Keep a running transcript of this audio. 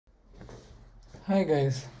Hi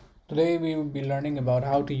guys, today we will be learning about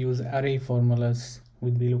how to use array formulas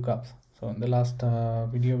with VLOOKUPs. So in the last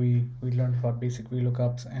video we learned about basic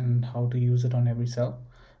VLOOKUPs and how to use it on every cell.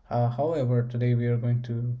 However, today we are going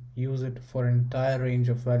to use it for an entire range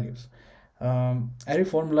of values. Array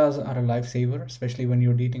formulas are a lifesaver, especially when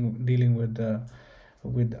you're dealing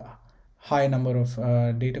with high number of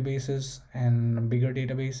databases and bigger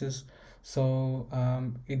databases. So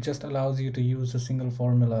it just allows you to use a single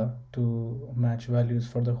formula to match values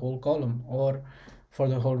for the whole column or for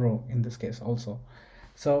the whole row in this case also.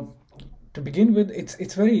 So to begin with,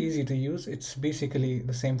 it's very easy to use. It's basically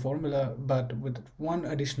the same formula but with one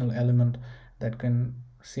additional element that can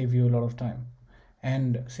save you a lot of time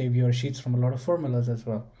and save your sheets from a lot of formulas as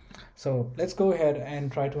well. So let's go ahead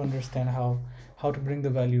and try to understand how to bring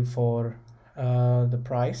the value for the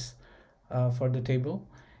price for the table.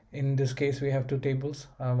 In this case, we have two tables.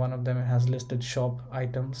 One of them has listed shop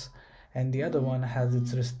items and the other one has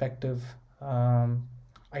its respective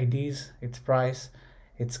IDs, its price,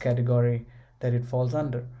 its category that it falls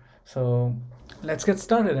under. So let's get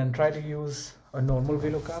started and try to use a normal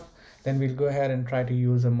VLOOKUP. Then we'll go ahead and try to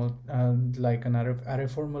use like an array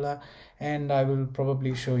formula, and I will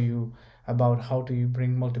probably show you about how to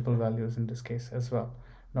bring multiple values in this case as well.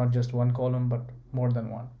 Not just one column, but more than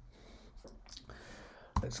one.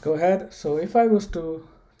 Let's go ahead. So if I was to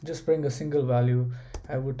just bring a single value,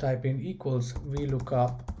 I would type in equals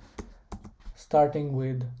VLOOKUP starting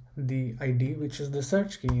with the ID, which is the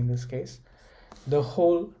search key in this case, the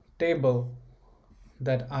whole table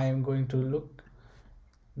that I am going to look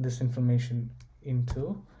this information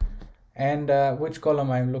into, and which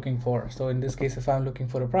column I'm looking for. So in this case, if I'm looking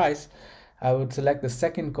for a price, I would select the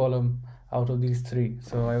second column out of these three.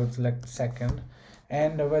 So I would select second,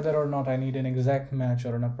 and whether or not I need an exact match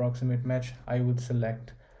or an approximate match, I would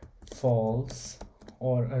select false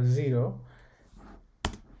or a 0,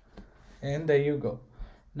 and there you go.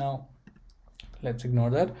 Now let's ignore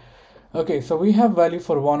that. Okay, so we have value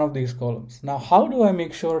for one of these columns. Now how do I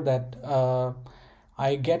make sure that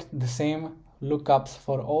I get the same lookups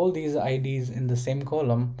for all these IDs in the same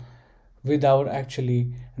column without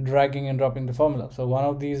actually dragging and dropping the formula? So one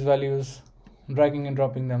of these values, dragging and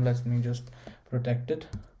dropping them, let me just protect it.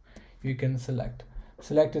 You can select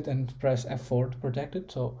it and press F4 to protect it.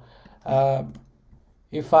 So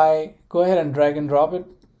if I go ahead and drag and drop it,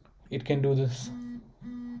 it can do this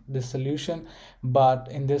solution, but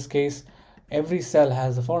in this case every cell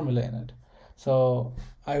has a formula in it, so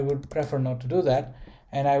I would prefer not to do that,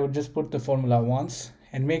 and I would just put the formula once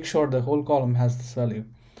and make sure the whole column has this value.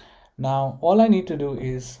 Now all I need to do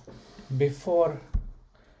is, before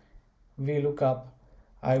VLOOKUP,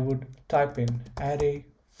 I would type in array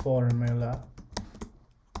formula,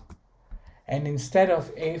 and instead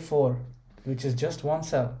of A4, which is just one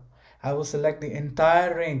cell, I will select the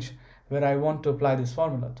entire range where I want to apply this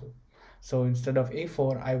formula to. So instead of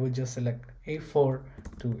A4, I would just select A4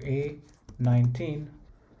 to A19.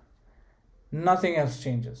 Nothing else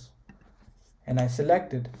changes. And I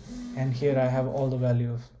select it, and here I have all the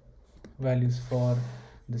values for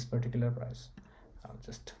this particular price. I'll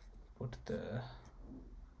just put the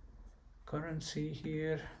currency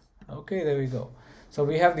here. Okay, there we go. So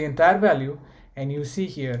we have the entire value, and you see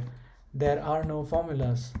here there are no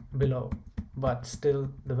formulas below, but still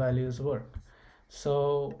the values work.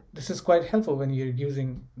 So this is quite helpful when you're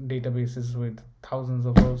using databases with thousands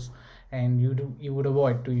of rows, and you would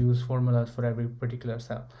avoid to use formulas for every particular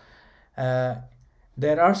cell.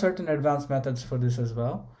 There are certain advanced methods for this as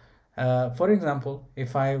well. For example,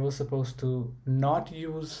 if I was supposed to not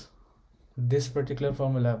use this particular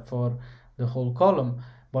formula for the whole column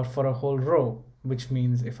but for a whole row, which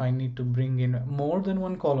means if I need to bring in more than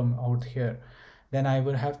one column out here, then I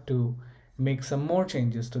would have to make some more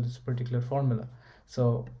changes to this particular formula.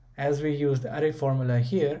 So as we used the array formula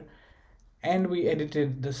here, and we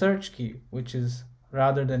edited the search key, which is,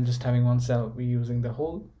 rather than just having one cell, we're using the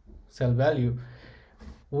whole cell value,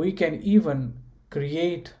 we can even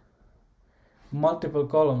create multiple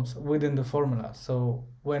columns within the formula. So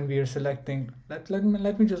when we are selecting, let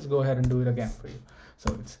me just go ahead and do it again for you.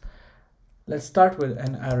 So let's start with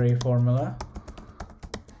an array formula,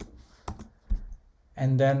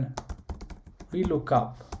 and then we look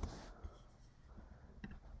up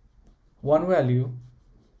one value,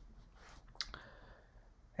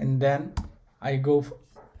 and then I go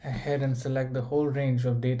ahead and select the whole range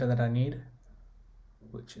of data that I need,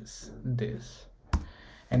 which is this.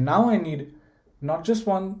 And now I need not just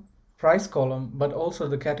one price column, but also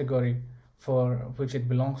the category for which it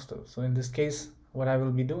belongs to. So in this case, what I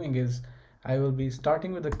will be doing is I will be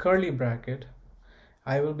starting with a curly bracket.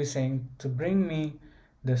 I will be saying to bring me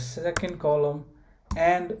the second column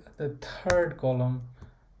and the third column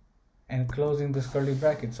and closing this curly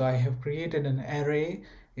bracket. So I have created an array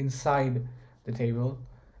inside the table,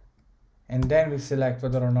 and then we select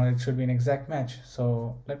whether or not it should be an exact match.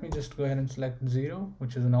 So let me just go ahead and select 0,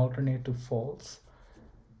 which is an alternate to false,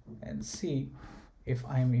 and see if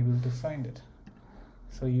I'm able to find it.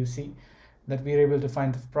 So you see that we are able to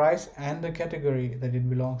find the price and the category that it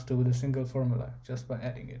belongs to with a single formula just by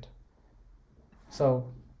adding it.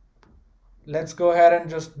 So let's go ahead and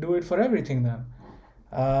just do it for everything then.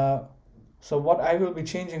 So what I will be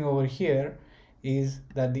changing over here is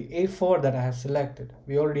that the A4 that I have selected,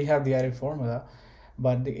 we already have the array formula,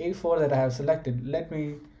 but the A4 that I have selected, let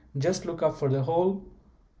me just look up for the whole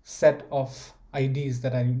set of IDs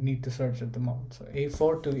that I need to search at the moment. So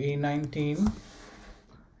A4 to A19,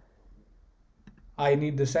 I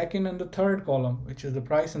need the second and the third column, which is the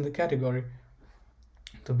price and the category,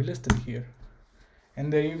 to be listed here.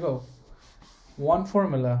 And there you go, one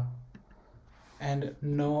formula and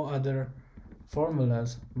no other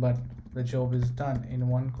formulas, but the job is done in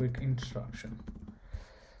one quick instruction.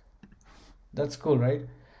 That's cool, right?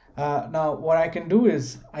 Now what I can do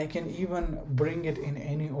is I can even bring it in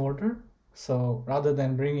any order. So rather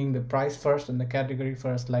than bringing the price first and the category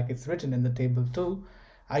first like it's written in the table 2,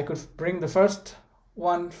 I could bring the first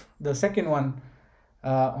one, the second one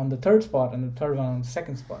on the third spot and the third one on the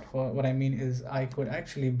second spot. What I mean is I could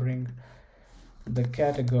actually bring the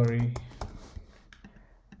category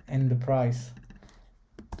and the price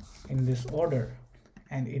in this order,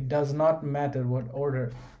 and it does not matter what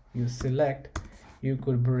order you select. You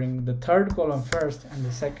could bring the third column first and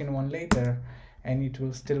the second one later, and it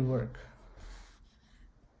will still work.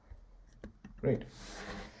 Great.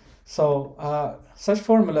 So such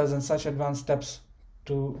formulas and such advanced steps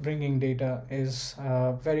to bringing data is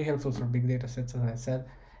very helpful for big data sets, as I said,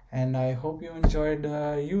 and I hope you enjoyed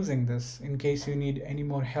using this. In case you need any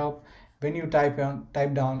more help when you type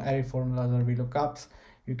down array formulas or VLOOKUPs,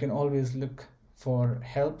 you can always look for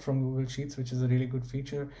help from Google Sheets, which is a really good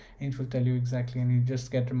feature, and it will tell you exactly, and you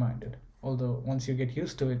just get reminded. Although once you get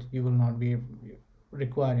used to it, you will not be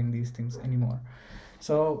requiring these things anymore.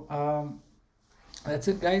 So that's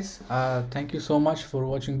it, guys. Thank you so much for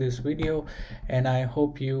watching this video, and I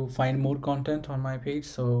hope you find more content on my page.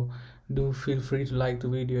 So do feel free to like the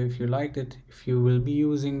video if you liked it. If you will be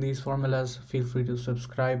using these formulas, feel free to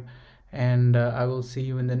subscribe, and I will see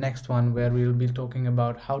you in the next one, where we will be talking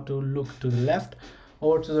about how to look to the left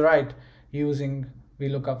or to the right using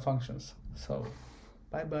VLOOKUP functions. So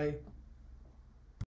bye bye.